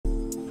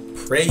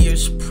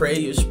Prayers,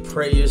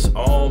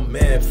 oh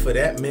man, for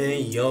that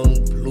man,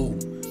 Young Bleu.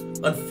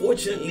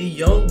 Unfortunately,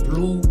 Young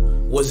Bleu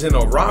was in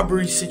a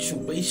robbery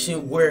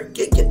situation where,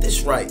 get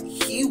this right,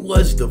 he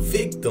was the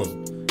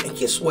victim. And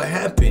guess what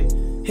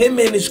happened? Him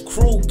and his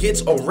crew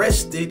gets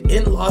arrested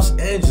in Los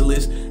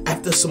Angeles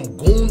after some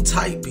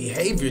goon-type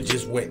behavior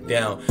just went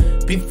down.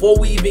 Before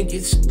we even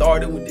get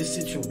started with this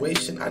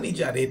situation, I need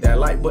y'all to hit that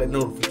like button,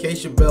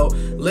 notification bell.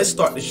 Let's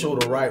start the show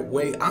the right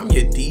way. I'm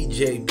your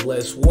DJ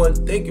Bless One.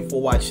 Thank you for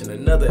watching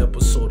another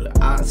episode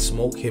of I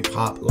Smoke Hip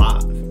Hop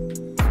Live.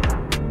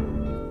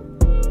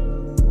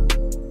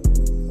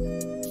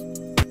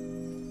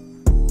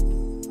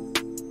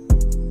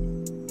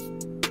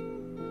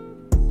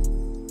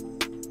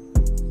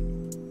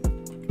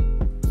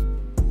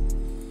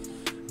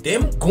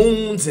 Them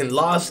goons in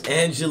Los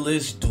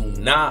Angeles do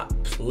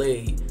not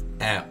play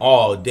at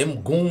all.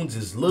 Them goons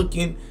is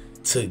looking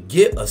to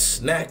get a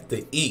snack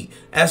to eat.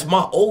 As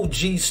my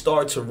OG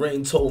Star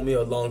Terrain told me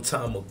a long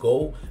time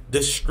ago,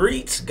 the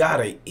streets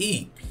gotta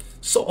eat.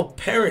 So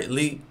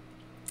apparently,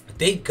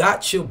 they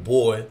got your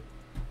boy,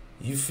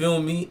 you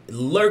feel me,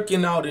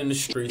 lurking out in the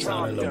streets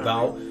out and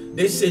about.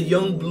 They said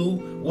Young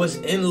Bleu was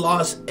in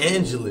Los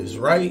Angeles,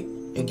 right?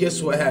 And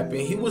guess what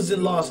happened? He was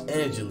in Los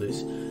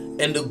Angeles.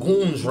 And the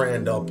goons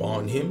ran up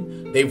on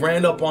him. They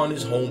ran up on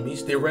his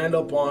homies. They ran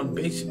up on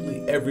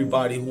basically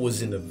everybody who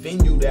was in the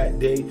venue that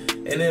day.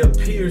 And it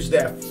appears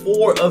that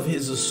 4 of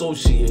his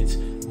associates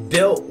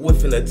dealt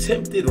with an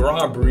attempted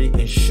robbery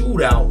and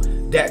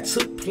shootout that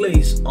took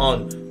place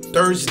on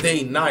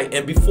Thursday night.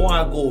 And before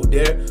I go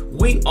there,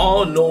 we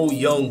all know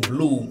Young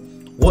Bleu,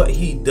 what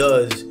he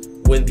does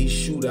when these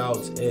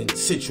shootouts and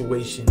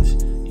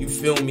situations, you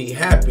feel me,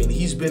 happen.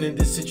 He's been in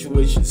this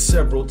situation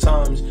several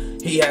times.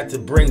 He had to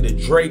bring the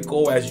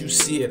Draco, as you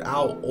see it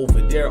out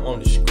over there on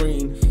the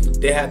screen.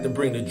 They had to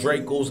bring the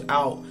Dracos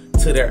out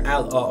to their,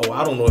 I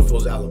don't know if it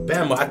was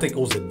Alabama. I think it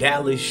was a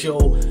Dallas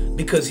show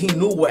because he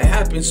knew what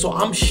happened. So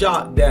I'm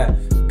shocked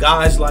that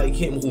guys like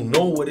him who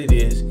know what it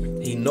is,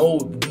 he know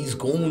these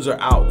goons are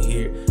out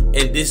here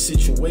and this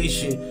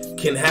situation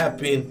can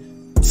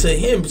happen to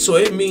him. So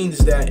it means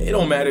that it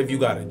don't matter if you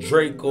got a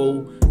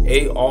Draco,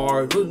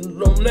 AR,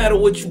 no matter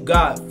what you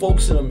got,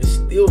 folks in them is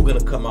still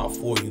gonna come out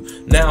for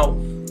you. Now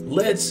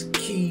let's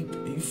keep,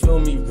 you feel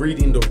me,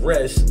 reading the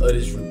rest of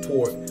this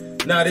report.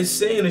 Now they're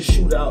saying a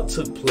shootout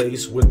took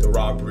place with the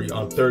robbery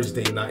on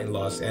Thursday night in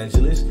Los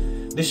Angeles.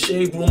 The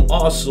Shade Room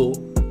also,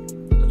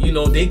 you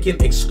know, they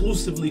can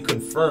exclusively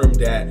confirm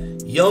that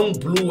Young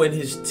Bleu and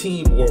his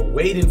team were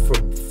waiting for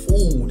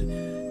food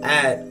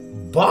at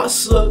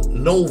Bossa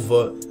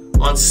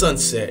on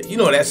Sunset. You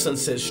know that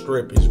Sunset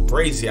Strip is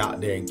crazy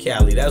out there in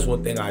Cali. That's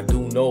one thing I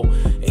do know.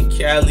 In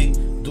Cali,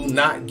 do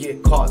not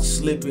get caught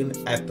slipping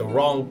at the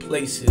wrong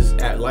places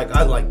at, like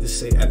I like to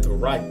say, at the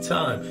right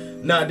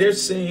time. Now they're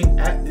saying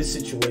at this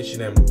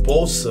situation at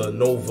Bossa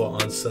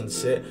on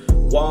Sunset,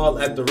 while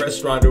at the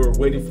restaurant they were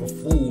waiting for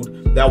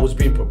food that was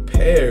being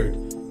prepared,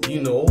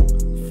 you know,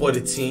 for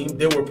the team.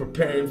 They were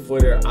preparing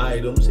for their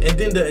items, and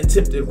then the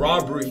attempted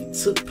robbery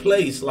took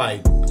place.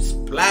 Like,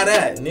 splat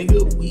at,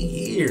 nigga, we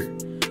here.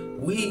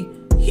 We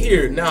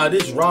here. Now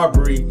this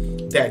robbery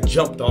that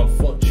jumped on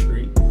Front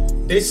Street,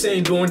 they're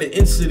saying during the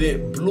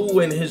incident, Bleu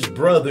and his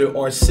brother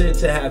are said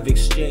to have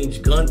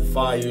exchanged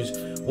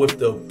gunfires with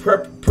the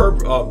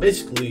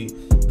basically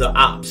the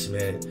ops,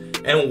 man.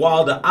 And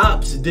while the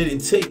ops didn't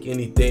take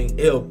anything,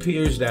 it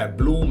appears that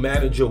Bleu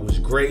manager was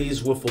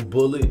grazed with a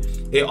bullet.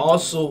 It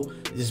also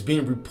is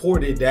being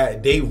reported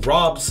that they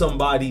robbed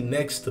somebody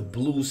next to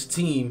Blue's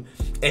team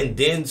and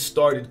then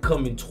started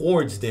coming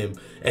towards them.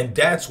 And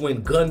that's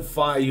when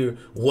gunfire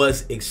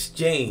was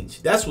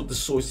exchanged. That's what the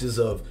sources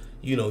of,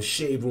 you know,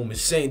 Shade Room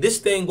is saying. This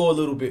thing go a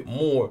little bit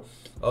more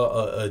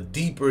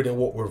deeper than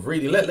what we're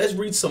reading. Let's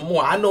read some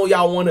more. I know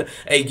y'all want to,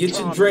 hey, get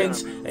your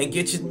drinks and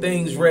get your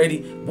things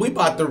ready. We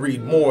about to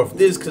read more of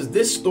this because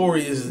this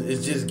story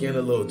is just getting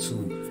a little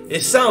too,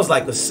 it sounds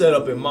like a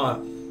setup in my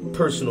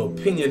personal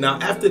opinion. Now,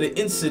 after the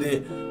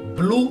incident,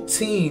 Bleu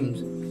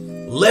teams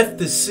left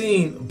the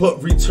scene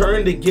but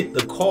returned to get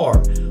the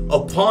car.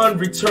 Upon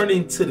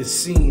returning to the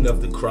scene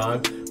of the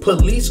crime,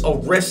 police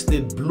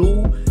arrested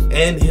Bleu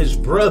and his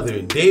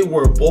brother. They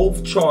were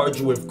both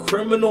charged with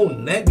criminal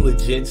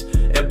negligence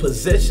and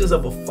possessions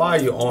of a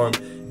firearm.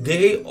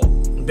 They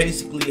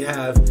basically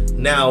have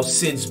now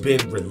since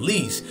been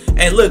released.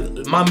 And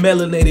look, my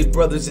melanated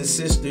brothers and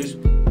sisters,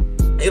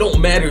 it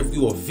don't matter if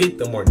you're a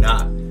victim or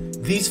not.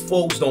 These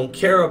folks don't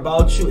care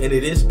about you, and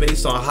it is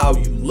based on how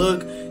you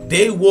look.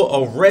 They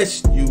will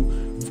arrest you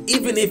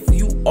even if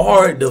you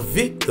are the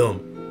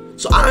victim.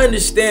 So I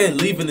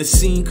understand leaving the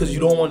scene because you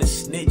don't want to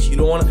snitch. You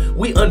don't want to.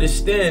 We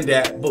understand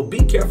that, but be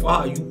careful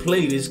how you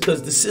play this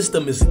because the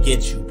system is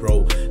against you,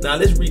 bro. Now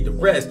let's read the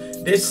rest.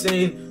 They're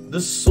saying the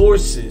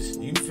sources.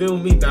 You feel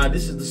me? Now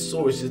this is the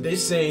sources. They're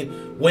saying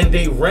when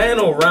they ran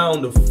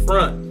around the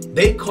front,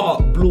 they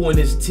caught Bleu and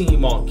his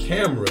team on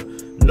camera.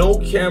 No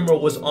camera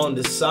was on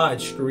the side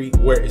street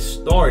where it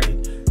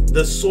started.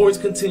 The source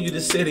continued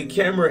to say the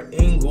camera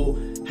angle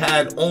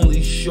had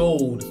only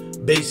showed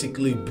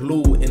basically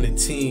Bleu and the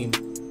team,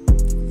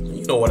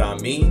 you know what I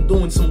mean,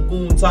 doing some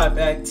goon type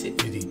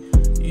activity.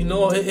 You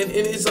know, and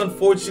it's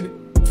unfortunate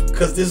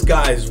because this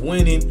guy is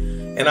winning,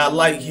 and I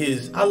like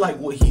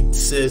what he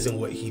says and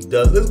what he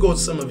does. Let's go to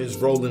some of his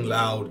Rolling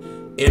Loud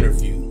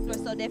interview.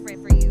 What's so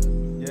different for you?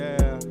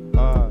 Yeah,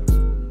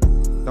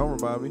 don't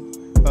remind me.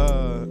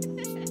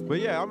 But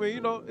yeah, I mean,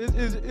 you know,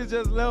 it's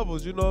just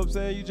levels. You know what I'm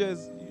saying? You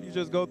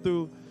just go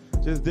through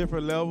just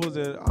different levels,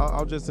 and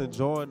I'm just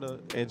enjoying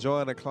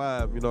the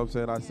climb. You know what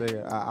I'm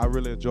saying? I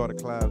really enjoy the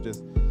climb,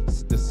 just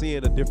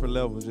seeing the different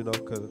levels. You know,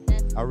 because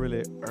I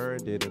really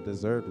earned it and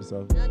deserved it.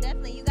 So no,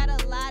 definitely, you got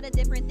a lot of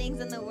different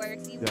things in the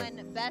works. You won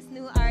Best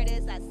New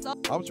Artist at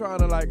I'm trying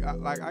to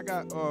I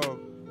got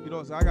you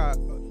know, so I got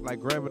like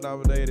Grammy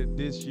nominated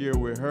this year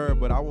with her,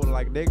 but I want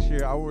to next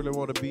year I really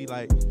want to be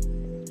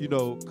you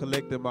know,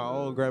 collecting my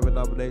own Grammy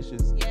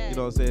nominations. Yeah. You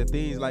know what I'm saying?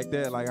 Things like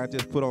that. Like I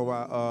just put on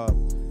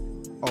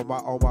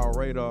my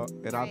radar,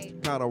 and I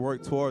kind of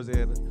work towards it.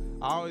 And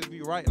I always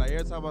be right. Like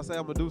every time I say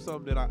I'm gonna do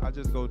something, then I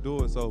just go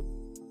do it. So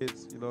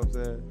it's, you know what I'm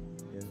saying?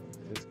 Yeah,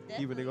 just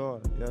keeping it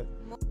going. Yeah.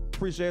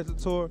 Appreciate the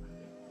tour,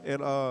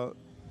 and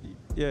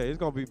yeah, it's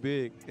gonna be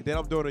big. And then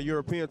I'm doing a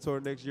European tour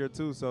next year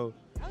too. So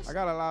I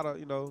got a lot of,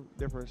 you know,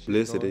 different shit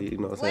publicity, you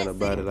know what I'm saying,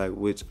 about it, like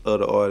which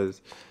other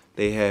artists,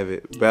 they have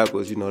it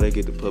backwards, you know, they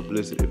get the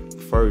publicity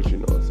first, you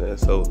know what I'm saying,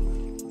 so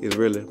it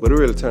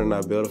really turned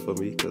out better for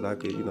me, because I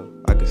could, you know,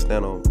 I could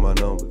stand on my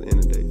numbers at the end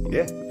of the day.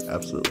 Yeah,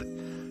 absolutely.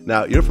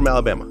 Now, you're from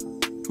Alabama?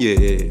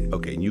 Yeah.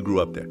 Okay, and you grew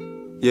up there?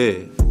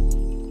 Yeah.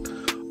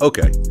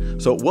 Okay,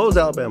 so what was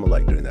Alabama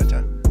like during that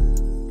time?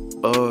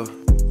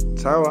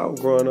 Time I was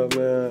growing up,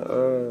 man,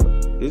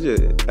 it's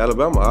just,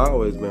 Alabama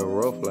always been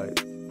rough,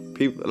 like,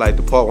 people, like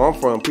the part where I'm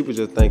from, people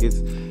just think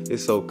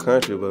it's so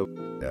country, but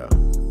yeah.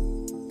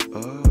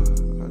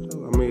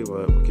 I mean,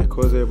 of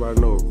course everybody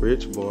know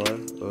Rich Boy.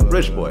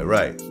 Rich Boy,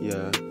 right?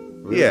 Yeah.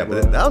 Yeah,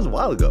 but that was a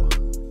while ago.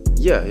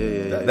 Yeah.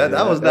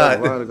 That was not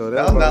a while ago.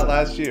 That was not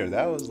last year.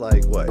 That was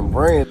like what?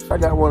 Brand. I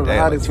got one of the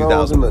hottest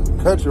songs in the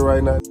country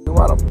right now.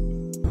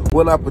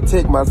 When I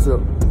protect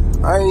myself,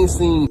 I ain't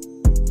seen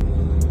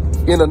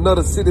in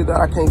another city that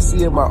I can't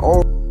see in my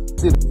own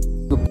city.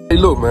 Hey,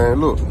 look,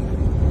 man, look.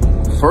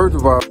 First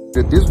of all,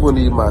 this wasn't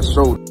even my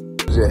show,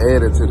 just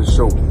added to the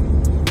show.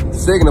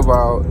 Second of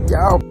all,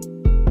 y'all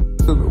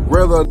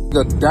rather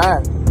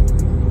die,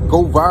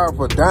 go viral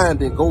for dying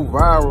than go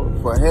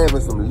viral for having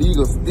some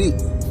legal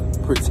sticks,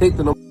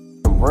 protecting them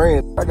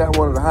brand. I got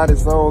one of the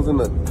hottest songs in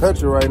the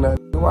country right now.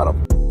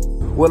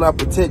 When I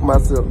protect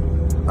myself,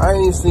 I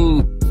ain't seen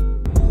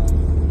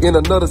in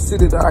another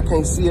city that I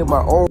can't see in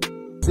my own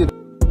city.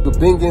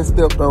 Been getting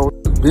stepped on,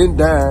 been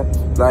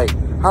dying. Like,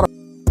 how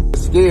the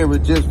scary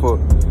just for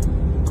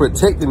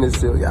protecting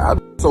itself. Y'all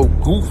so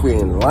goofy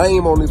and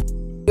lame on this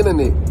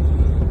internet.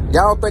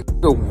 Y'all think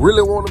they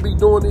really want to be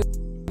doing this?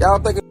 Y'all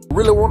think they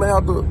really want to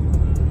have to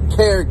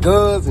carry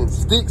guns and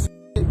sticks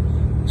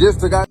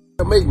just to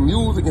make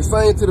music and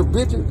sing to the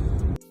bitches?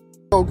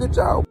 So get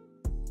y'all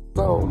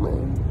on,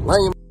 man.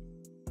 Lame.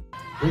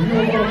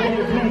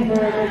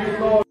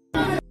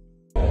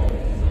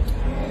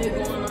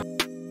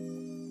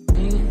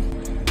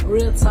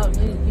 Real talk,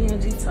 nigga,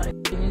 BNG type.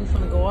 Nigga, you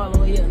finna go all the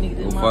way up,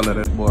 nigga. Follow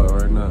that boy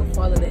right now.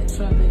 Follow that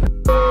trap, nigga.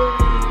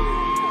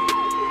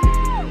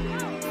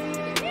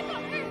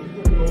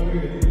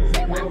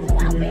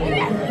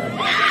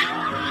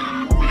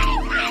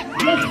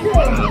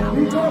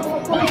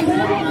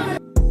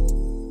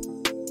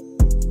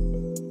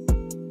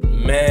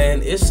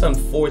 Man, it's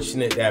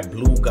unfortunate that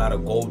Bleu gotta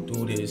go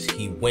through this.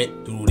 He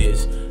went through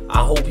this.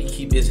 I hope he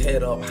keep his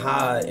head up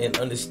high and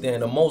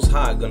understand the Most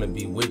High gonna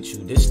be with you.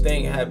 This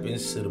thing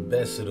happens to the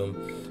best of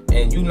them,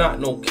 and you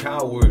not no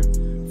coward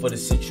for the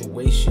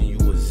situation you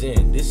was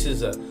in. This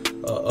is a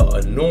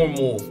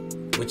normal,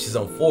 which is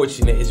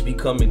unfortunate. It's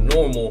becoming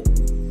normal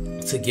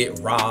to get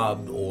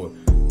robbed or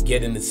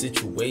get in a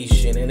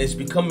situation, and it's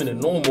becoming a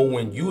normal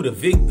when you the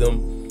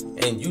victim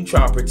and you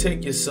try to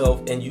protect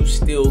yourself and you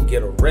still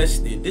get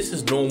arrested. This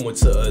is normal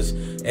to us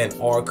and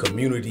our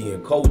community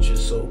and culture.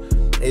 So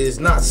it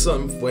is not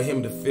something for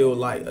him to feel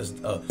like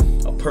a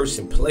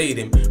person played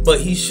him,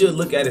 but he should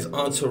look at his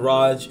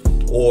entourage,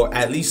 or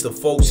at least the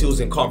folks he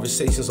was in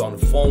conversations on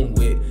the phone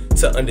with,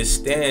 to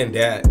understand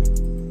that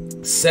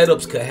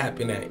setups could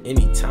happen at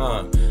any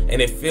time.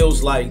 And it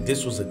feels like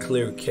this was a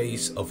clear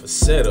case of a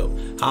setup.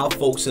 How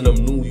folks in them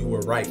knew you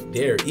were right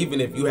there,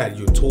 even if you had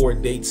your tour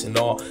dates and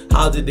all.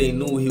 How did they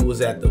know he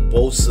was at the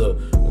Bossa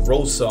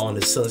Rosa on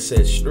the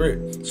Sunset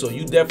Strip? So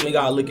you definitely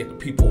gotta look at the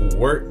people who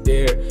worked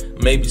there.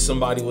 Maybe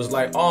somebody was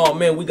like, oh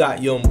man, we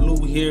got young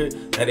Bleu here,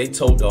 and they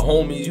told the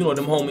homies, you know,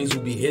 them homies who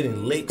be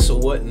hitting licks or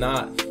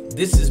whatnot.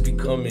 This is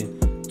becoming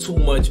too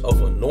much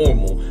of a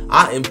normal.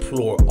 I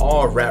implore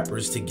all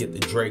rappers to get the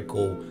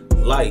Draco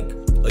like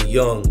a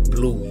young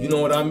Blue. You know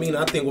what I mean?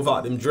 I think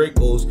without them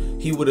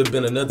Dracos, he would have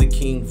been another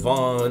King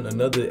Von,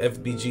 another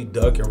FBG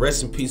Duck, and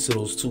rest in peace to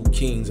those 2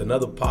 kings,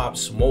 another Pop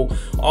Smoke,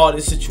 all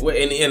this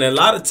situation. And a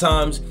lot of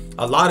times,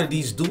 a lot of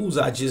these dudes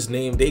I just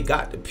named, they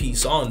got the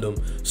piece on them,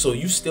 so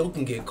you still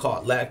can get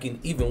caught lacking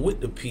even with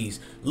the piece.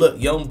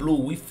 Look, young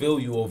Blue, we feel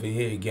you over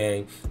here,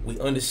 gang. We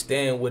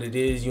understand what it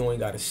is. You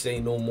ain't got to say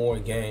no more,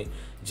 gang.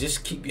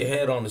 Just keep your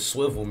head on the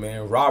swivel,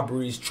 man.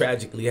 Robberies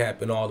tragically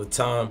happen all the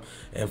time,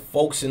 and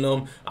folks in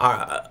them,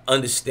 I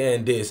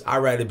understand this. I'd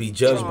rather be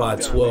judged by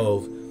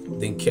 12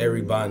 than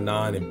carried by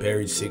 9 and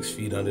buried 6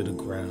 feet under the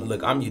ground.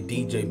 Look, I'm your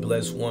DJ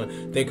Blessed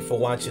One. Thank you for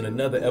watching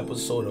another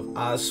episode of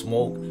I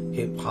Smoke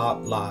Hip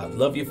Hop Live.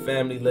 Love your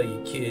family, love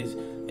your kids,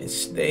 and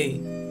stay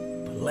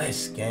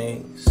blessed,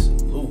 gang.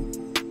 Salute.